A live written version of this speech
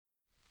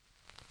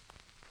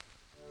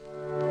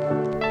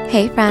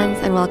Hey friends,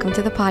 and welcome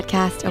to the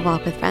podcast, A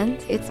Walk with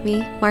Friends. It's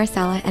me,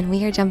 Marcella, and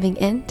we are jumping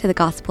into the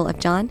Gospel of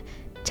John,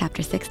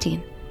 chapter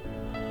 16.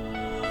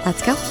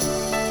 Let's go.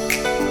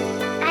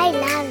 I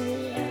love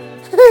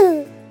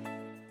you.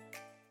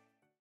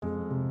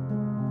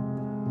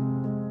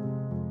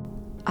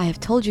 I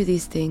have told you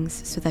these things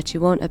so that you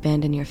won't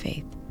abandon your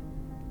faith.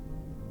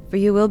 For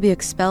you will be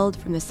expelled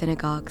from the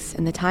synagogues,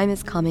 and the time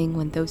is coming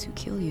when those who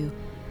kill you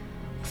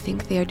will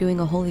think they are doing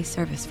a holy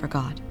service for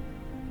God.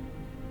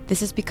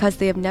 This is because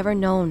they have never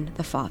known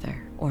the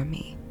Father or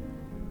me.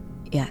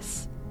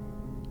 Yes,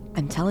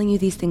 I'm telling you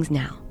these things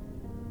now,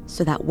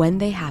 so that when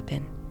they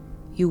happen,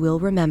 you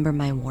will remember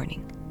my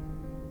warning.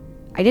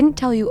 I didn't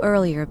tell you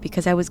earlier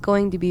because I was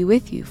going to be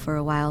with you for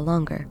a while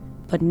longer,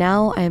 but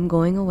now I am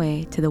going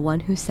away to the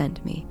one who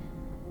sent me,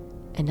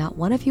 and not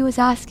one of you is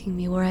asking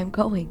me where I'm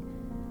going.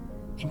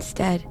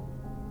 Instead,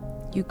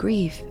 you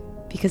grieve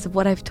because of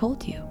what I've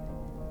told you.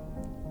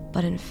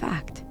 But in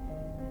fact,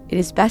 it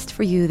is best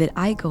for you that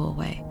I go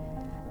away,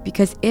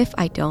 because if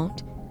I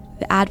don't,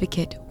 the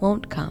advocate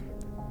won't come.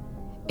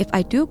 If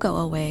I do go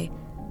away,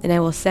 then I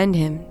will send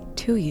him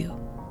to you.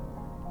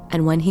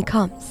 And when he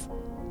comes,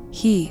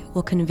 he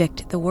will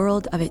convict the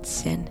world of its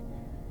sin,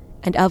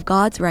 and of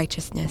God's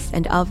righteousness,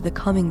 and of the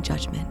coming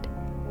judgment.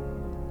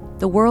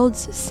 The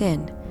world's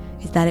sin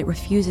is that it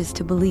refuses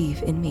to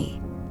believe in me.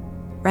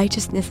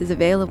 Righteousness is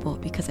available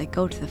because I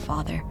go to the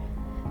Father,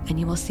 and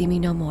you will see me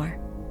no more.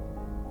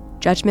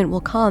 Judgment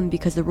will come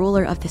because the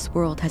ruler of this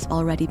world has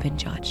already been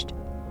judged.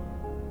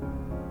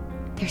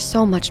 There's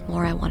so much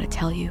more I want to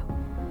tell you,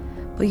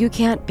 but you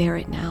can't bear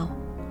it now.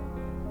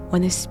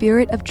 When the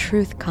Spirit of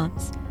truth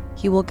comes,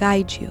 he will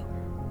guide you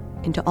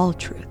into all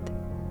truth.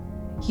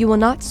 He will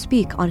not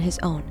speak on his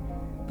own,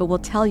 but will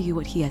tell you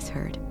what he has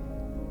heard.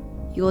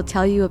 He will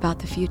tell you about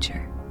the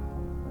future.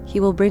 He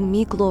will bring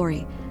me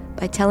glory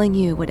by telling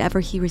you whatever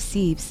he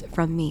receives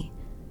from me.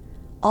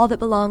 All that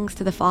belongs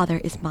to the Father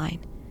is mine.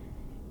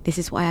 This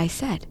is why I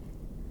said,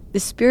 the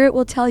Spirit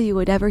will tell you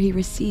whatever he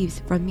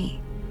receives from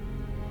me.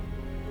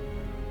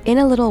 In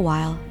a little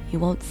while, you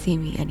won't see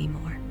me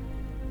anymore.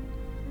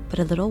 But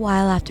a little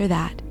while after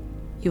that,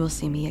 you will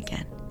see me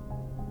again.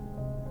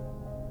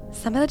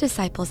 Some of the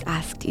disciples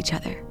asked each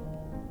other,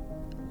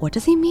 what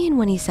does he mean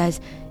when he says,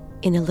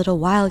 in a little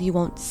while you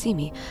won't see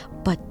me,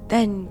 but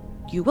then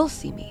you will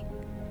see me?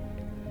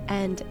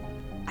 And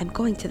I'm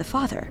going to the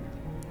Father.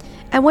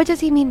 And what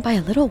does he mean by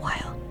a little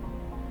while?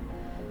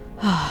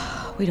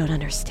 We don't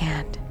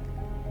understand.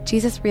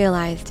 Jesus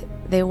realized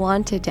they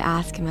wanted to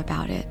ask him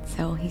about it,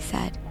 so he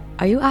said,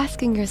 are you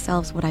asking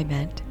yourselves what I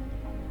meant?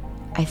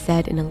 I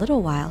said, in a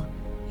little while,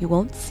 you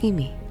won't see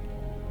me,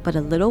 but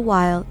a little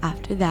while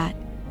after that,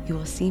 you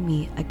will see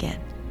me again.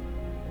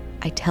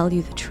 I tell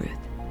you the truth.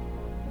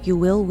 You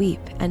will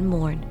weep and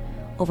mourn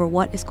over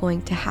what is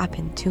going to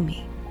happen to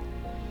me,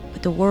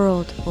 but the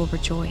world will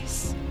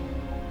rejoice.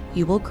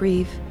 You will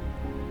grieve,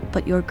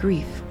 but your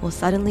grief will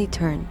suddenly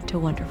turn to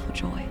wonderful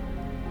joy.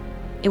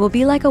 It will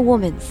be like a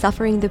woman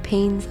suffering the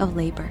pains of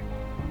labor.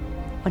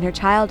 When her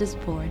child is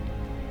born,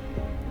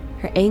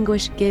 her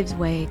anguish gives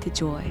way to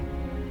joy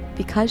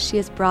because she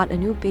has brought a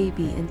new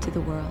baby into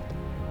the world.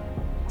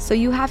 So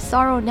you have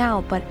sorrow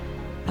now, but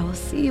I will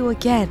see you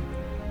again.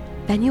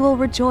 Then you will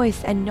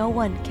rejoice, and no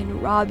one can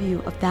rob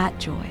you of that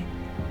joy.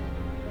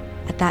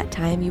 At that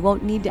time, you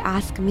won't need to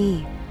ask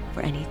me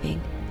for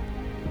anything.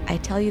 I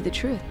tell you the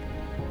truth.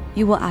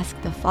 You will ask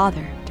the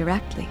Father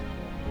directly,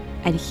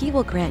 and he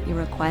will grant your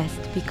request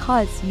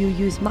because you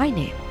use my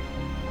name.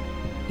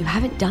 You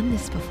haven't done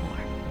this before.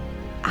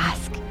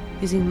 Ask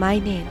using my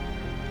name,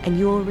 and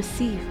you will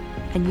receive,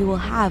 and you will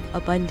have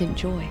abundant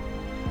joy.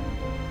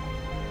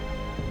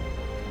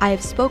 I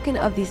have spoken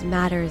of these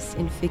matters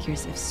in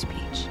figures of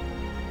speech,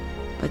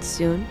 but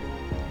soon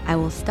I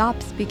will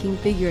stop speaking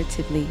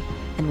figuratively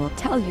and will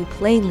tell you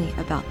plainly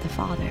about the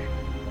Father.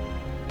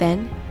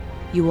 Then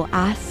you will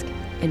ask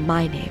in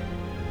my name.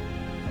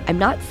 I'm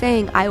not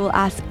saying I will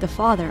ask the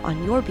Father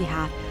on your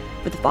behalf,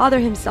 but the Father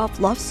himself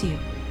loves you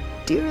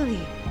dearly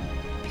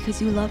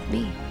because you love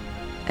me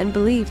and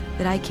believe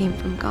that I came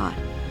from God.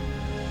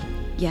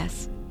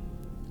 Yes,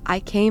 I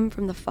came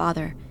from the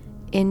Father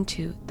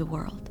into the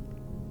world,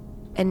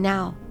 and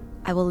now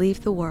I will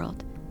leave the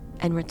world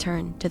and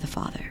return to the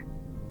Father.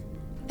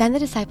 Then the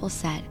disciples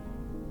said,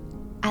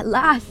 at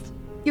last,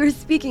 you are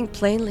speaking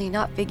plainly,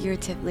 not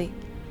figuratively.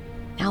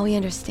 Now we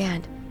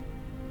understand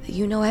that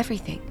you know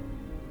everything,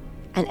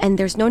 and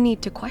there's no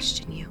need to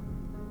question you.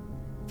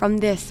 From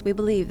this, we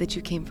believe that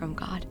you came from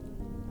God.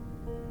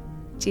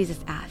 Jesus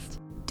asked,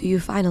 do you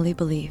finally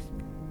believe?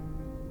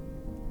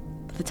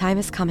 But the time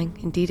is coming,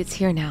 indeed it's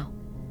here now,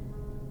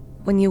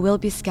 when you will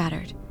be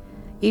scattered,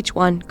 each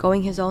one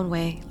going his own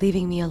way,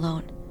 leaving me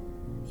alone.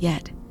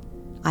 Yet,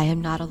 I am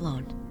not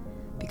alone,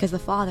 because the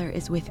Father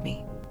is with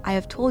me. I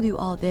have told you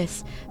all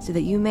this so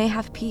that you may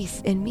have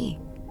peace in me.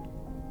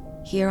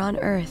 Here on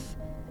earth,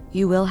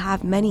 you will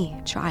have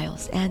many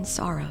trials and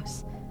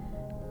sorrows,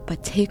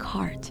 but take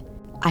heart,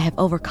 I have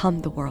overcome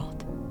the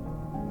world.